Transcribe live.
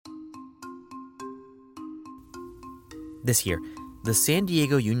This year, the San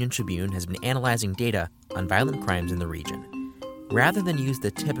Diego Union Tribune has been analyzing data on violent crimes in the region. Rather than use the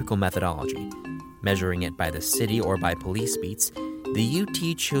typical methodology, measuring it by the city or by police beats, the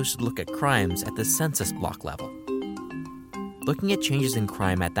UT chose to look at crimes at the census block level. Looking at changes in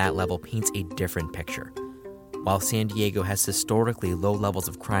crime at that level paints a different picture. While San Diego has historically low levels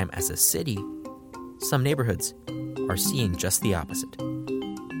of crime as a city, some neighborhoods are seeing just the opposite.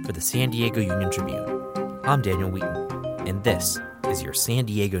 For the San Diego Union Tribune, I'm Daniel Wheaton, and this is your San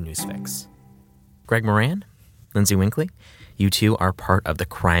Diego News Fix. Greg Moran, Lindsay Winkley, you two are part of the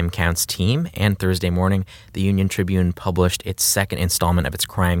Crime Counts team, and Thursday morning, the Union Tribune published its second installment of its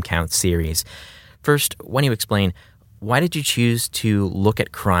Crime Counts series. First, why don't you explain, why did you choose to look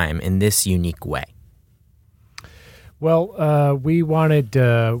at crime in this unique way? Well, we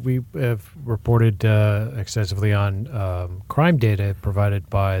have reported extensively on crime data provided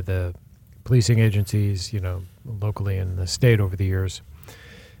by the policing agencies, locally in the state over the years.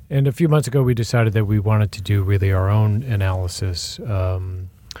 And a few months ago, we decided that we wanted to do really our own analysis in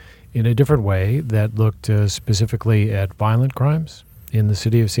a different way that looked specifically at violent crimes in the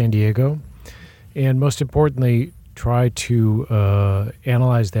city of San Diego. And most importantly, try to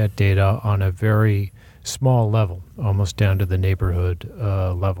analyze that data on a very small level, almost down to the neighborhood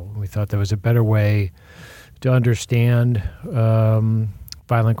level. We thought there was a better way to understand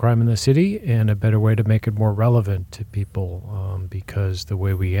violent crime in the city and a better way to make it more relevant to people because the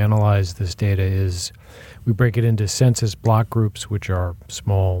way we analyze this data is we break it into census block groups, which are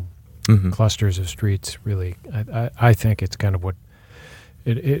small clusters of streets. Really, I think it's kind of what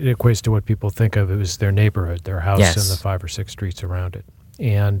it equates to what people think of as their neighborhood, their house and the 5 or 6 streets around it.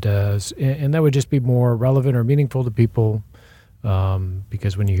 And that would just be more relevant or meaningful to people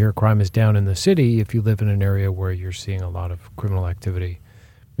because when you hear crime is down in the city, if you live in an area where you're seeing a lot of criminal activity,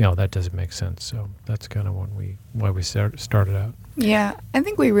 that doesn't make sense. So that's kind of why we started out. Yeah, I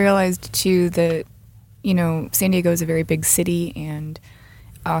think we realized too that, San Diego is a very big city and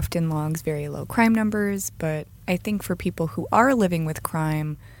often logs very low crime numbers. But I think for people who are living with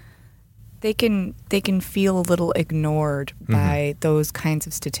crime, they can feel a little ignored by those kinds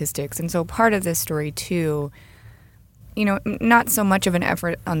of statistics. And so part of this story too, not so much of an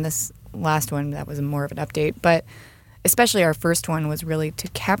effort on this last one, that was more of an update, but especially our first one was really to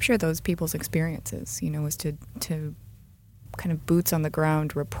capture those people's experiences, was to kind of boots on the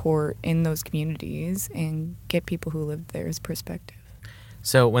ground report in those communities and get people who live there's perspective.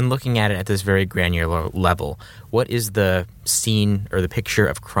 So when looking at it at this very granular level, what is the scene or the picture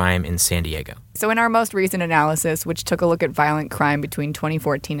of crime in San Diego? So in our most recent analysis, which took a look at violent crime between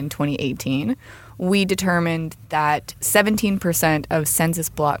 2014 and 2018, we determined that 17% of census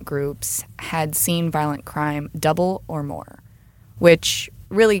block groups had seen violent crime double or more, which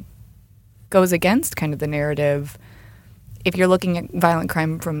really goes against kind of the narrative. If you're looking at violent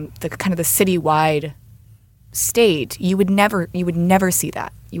crime from the kind of the citywide state, you would never see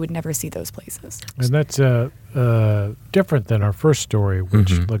that. You would never see those places. And that's different than our first story,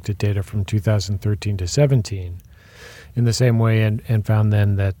 which looked at data from 2013 to 17 in the same way and found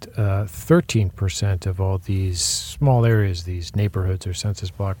then that 13% of all these small areas, these neighborhoods or census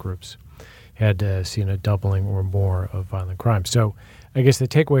block groups, had seen a doubling or more of violent crime. So I guess the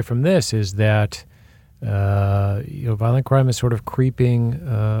takeaway from this is that violent crime is sort of creeping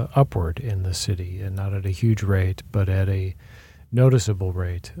upward in the city, and not at a huge rate, but at a noticeable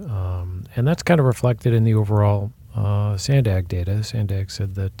rate. And that's kind of reflected in the overall Sandag data. Sandag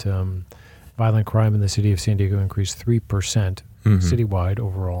said that violent crime in the city of San Diego increased 3% citywide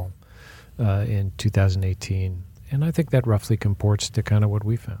overall in 2018. And I think that roughly comports to kind of what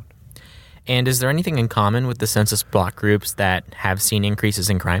we found. And is there anything in common with the census block groups that have seen increases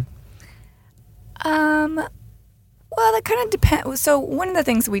in crime? Well, that kind of depends. So one of the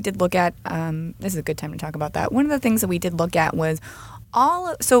things that we did look at, this is a good time to talk about that. One of the things that we did look at was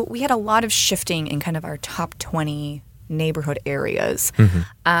so we had a lot of shifting in kind of our top 20 neighborhood areas.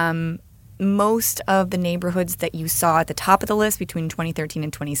 Most of the neighborhoods that you saw at the top of the list between 2013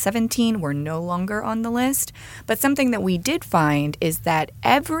 and 2017 were no longer on the list. But something that we did find is that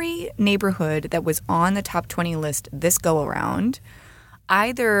every neighborhood that was on the top 20 list this go around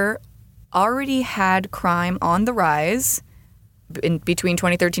either already had crime on the rise between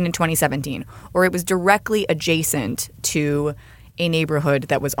 2013 and 2017, or it was directly adjacent to a neighborhood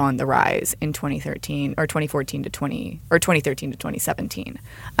that was on the rise in 2013 or 2014 to 2013 to 2017.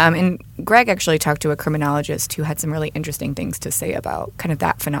 And Greg actually talked to a criminologist who had some really interesting things to say about kind of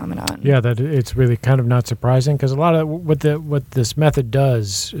that phenomenon. Yeah, that it's really kind of not surprising because a lot of what this method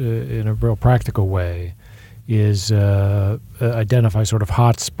does in a real practical way is identify sort of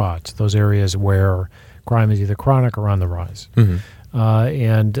hot spots, those areas where crime is either chronic or on the rise.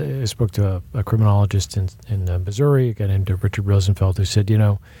 And I spoke to a criminologist in Missouri, a guy named Richard Rosenfeld, who said,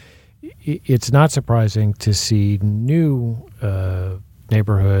 it's not surprising to see new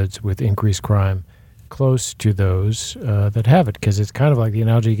neighborhoods with increased crime close to those that have it, because it's kind of like the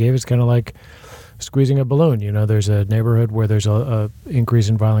analogy he gave. It's kind of like squeezing a balloon. There's a neighborhood where there's a increase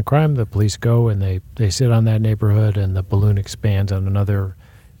in violent crime. The police go and they sit on that neighborhood, and the balloon expands on another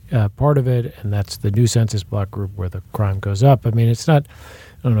part of it, and that's the new census block group where the crime goes up. I mean, it's not,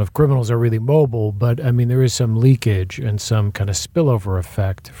 I don't know if criminals are really mobile, but I mean, there is some leakage and some kind of spillover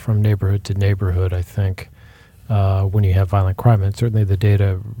effect from neighborhood to neighborhood, I think, when you have violent crime. And certainly the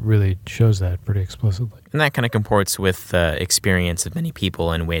data really shows that pretty explicitly. And that kind of comports with the experience of many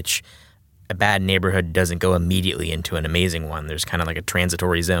people in which a bad neighborhood doesn't go immediately into an amazing one. There's kind of like a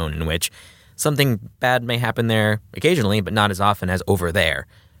transitory zone in which something bad may happen there occasionally, but not as often as over there.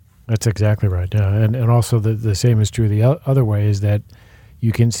 That's exactly right. Yeah. And also the same is true the other way, is that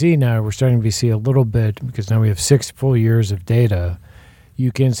you can see now, we're starting to see a little bit, because now we have 6 full years of data,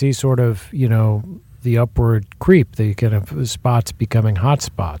 you can see sort of, the upward creep, the kind of spots becoming hot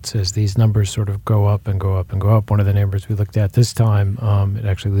spots as these numbers sort of go up and go up and go up. One of the neighbors we looked at this time, it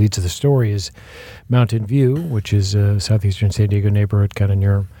actually leads to the story, is Mountain View, which is a southeastern San Diego neighborhood kind of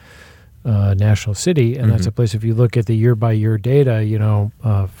near National City. And that's a place, if you look at the year-by-year data,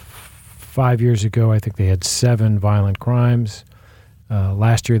 5 years ago, I think they had 7 violent crimes.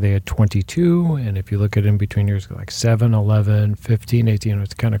 Last year, they had 22. And if you look at in between years, like 7, 11, 15, 18,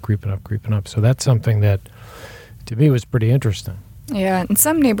 it's kind of creeping up. So that's something that, to me, was pretty interesting. Yeah, in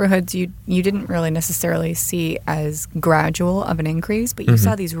some neighborhoods, you didn't really necessarily see as gradual of an increase, but you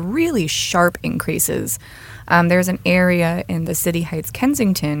saw these really sharp increases. There's an area in the City Heights,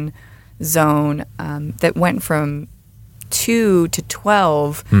 Kensington zone that went from 2 to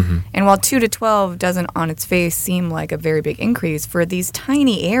 12. And while 2 to 12 doesn't on its face seem like a very big increase, for these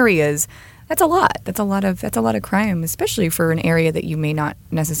tiny areas, that's a lot. That's a lot of crime, especially for an area that you may not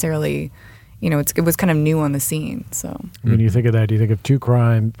necessarily, it was kind of new on the scene. So when you think of that, you think of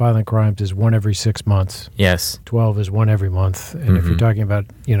violent crimes is 1 every 6 months. Yes. 12 is 1 every month. And if you're talking about,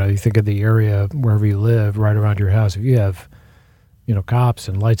 you think of the area wherever you live, right around your house, if you have cops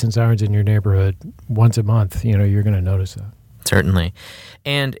and lights and sirens in your neighborhood once a month, you're going to notice that. Certainly.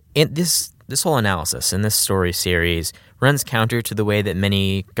 And this whole analysis in this story series runs counter to the way that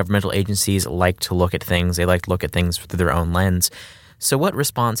many governmental agencies like to look at things. They like to look at things through their own lens. So what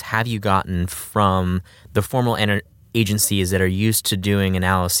response have you gotten from the formal agencies that are used to doing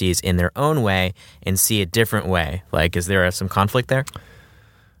analyses in their own way and see a different way? Like, is there some conflict there?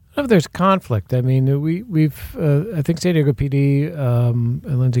 I don't know if there's conflict. I mean, we've I think San Diego PD, and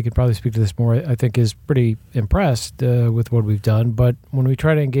Lindsay could probably speak to this more, I think is pretty impressed with what we've done. But when we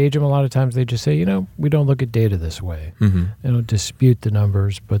try to engage them, a lot of times they just say, we don't look at data this way. They don't dispute the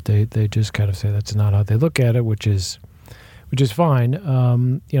numbers, but they just kind of say that's not how they look at it, which is fine.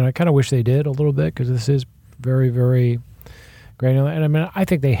 I kind of wish they did a little bit, because this is very, very granular. And I mean, I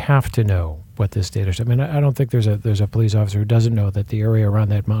think they have to know what this data is. I mean, I don't think there's a police officer who doesn't know that the area around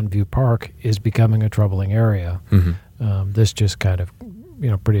that Mountain View Park is becoming a troubling area. This just kind of,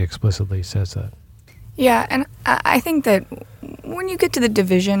 pretty explicitly says that. Yeah, and I think that when you get to the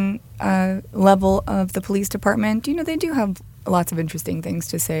division level of the police department, they do have lots of interesting things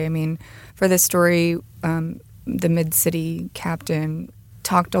to say. I mean, for this story, the Mid-City captain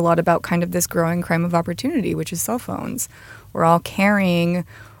talked a lot about kind of this growing crime of opportunity, which is cell phones. We're all carrying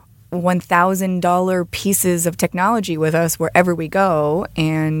 $1,000 pieces of technology with us wherever we go,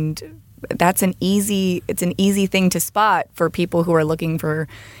 and it's an easy thing to spot for people who are looking for,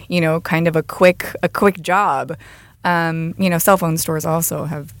 kind of a quick job. Cell phone stores also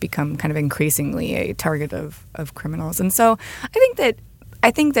have become kind of increasingly a target of criminals, and so I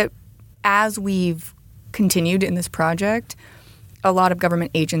think that as we've continued in this project, a lot of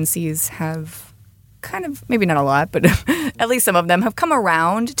government agencies have kind of, maybe not a lot, but at least some of them have come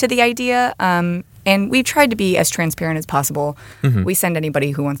around to the idea. And we've tried to be as transparent as possible. We send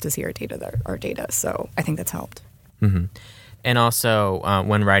anybody who wants to see our data. So I think that's helped. And also,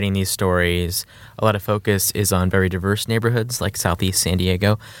 when writing these stories, a lot of focus is on very diverse neighborhoods like Southeast San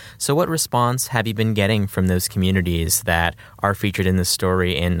Diego. So what response have you been getting from those communities that are featured in this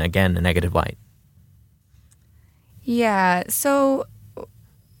story in, again, a negative light? Yeah, so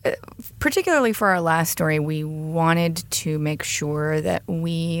particularly for our last story, we wanted to make sure that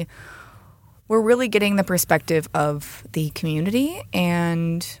we were really getting the perspective of the community,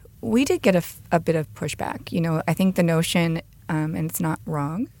 and we did get a bit of pushback. I think the notion, and it's not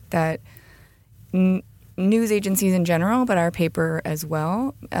wrong, that news agencies in general, but our paper as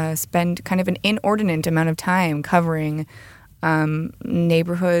well, spend kind of an inordinate amount of time covering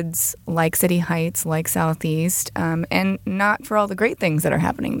neighborhoods like City Heights, like Southeast, and not for all the great things that are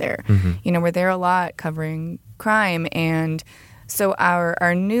happening there. Mm-hmm. We're there a lot covering crime, and so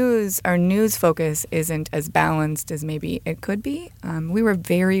our news focus isn't as balanced as maybe it could be. We were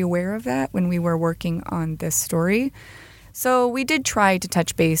very aware of that when we were working on this story. So we did try to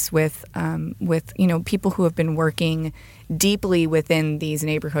touch base with people who have been working deeply within these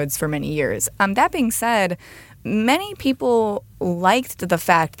neighborhoods for many years. That being said, many people liked the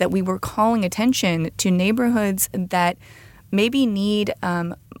fact that we were calling attention to neighborhoods that maybe need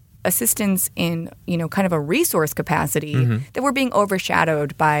assistance in kind of a resource capacity that were being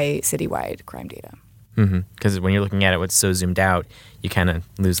overshadowed by citywide crime data. Because when you're looking at it, what's so zoomed out, you kind of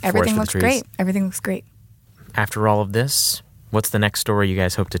lose the forest for the trees. Everything looks great. After all of this, what's the next story you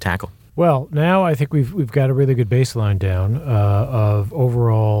guys hope to tackle? Well, now I think we've got a really good baseline down of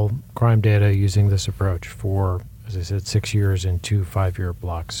overall crime data using this approach for, as I said, 6 years in 2 5-year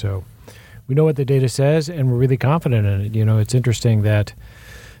blocks. So we know what the data says, and we're really confident in it. It's interesting that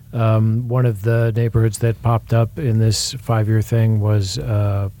one of the neighborhoods that popped up in this 5-year thing was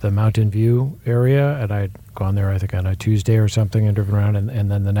the Mountain View area, and I'd gone there, I think, on a Tuesday or something and driven around, and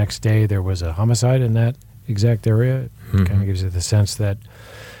then the next day there was a homicide in that exact area. It kind of gives you the sense that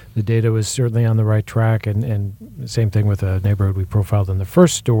the data was certainly on the right track, and same thing with a neighborhood we profiled in the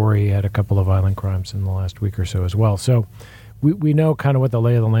first story, had a couple of violent crimes in the last week or so as well. So we know kind of what the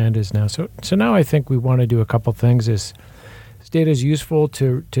lay of the land is now. So now I think we want to do a couple things. This data is useful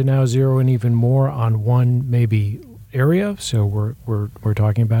to now zero in even more on one maybe area. So we're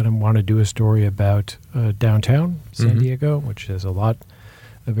talking about and want to do a story about downtown San Diego, which has a lot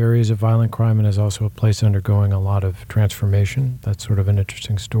of areas of violent crime and is also a place undergoing a lot of transformation. That's sort of an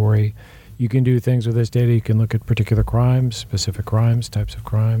interesting story. You can do things with this data. You can look at particular crimes, specific crimes, types of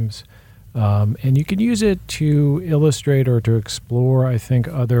crimes, and you can use it to illustrate or to explore, I think,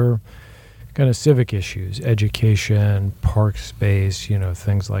 other kind of civic issues, education, park space,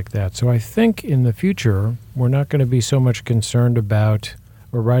 things like that. So I think in the future, we're not going to be so much concerned about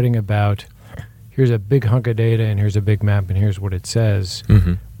or writing about here's a big hunk of data and here's a big map and here's what it says.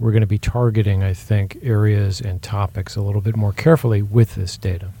 We're going to be targeting, I think, areas and topics a little bit more carefully with this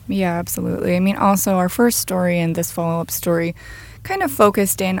data. Yeah, absolutely. I mean, also our first story and this follow-up story kind of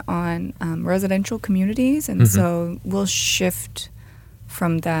focused in on residential communities, and so we'll shift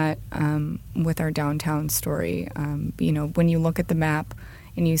from that with our downtown story. When you look at the map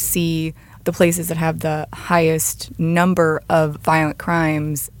and you see the places that have the highest number of violent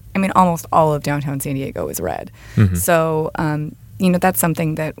crimes, I mean, almost all of downtown San Diego is red. So, that's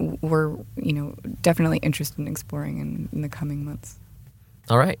something that we're, definitely interested in exploring in the coming months.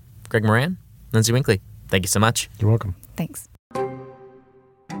 All right. Greg Moran, Lindsay Winkley, thank you so much. You're welcome. Thanks.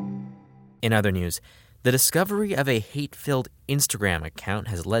 In other news, the discovery of a hate-filled Instagram account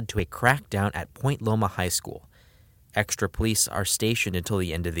has led to a crackdown at Point Loma High School. Extra police are stationed until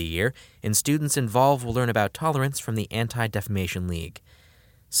the end of the year, and students involved will learn about tolerance from the Anti-Defamation League.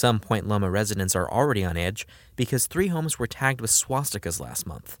 Some Point Loma residents are already on edge because 3 homes were tagged with swastikas last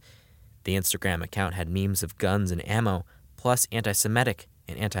month. The Instagram account had memes of guns and ammo, plus anti-Semitic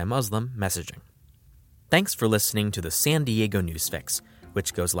and anti-Muslim messaging. Thanks for listening to the San Diego News Fix,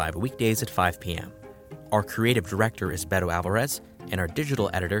 which goes live weekdays at 5 p.m. Our creative director is Beto Alvarez, and our digital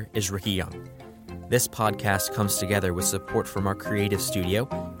editor is Ricky Young. This podcast comes together with support from our creative studio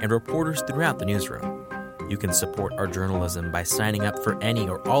and reporters throughout the newsroom. You can support our journalism by signing up for any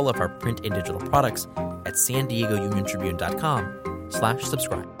or all of our print and digital products at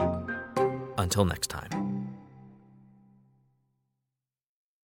SanDiegoUnionTribune.com/subscribe. Until next time.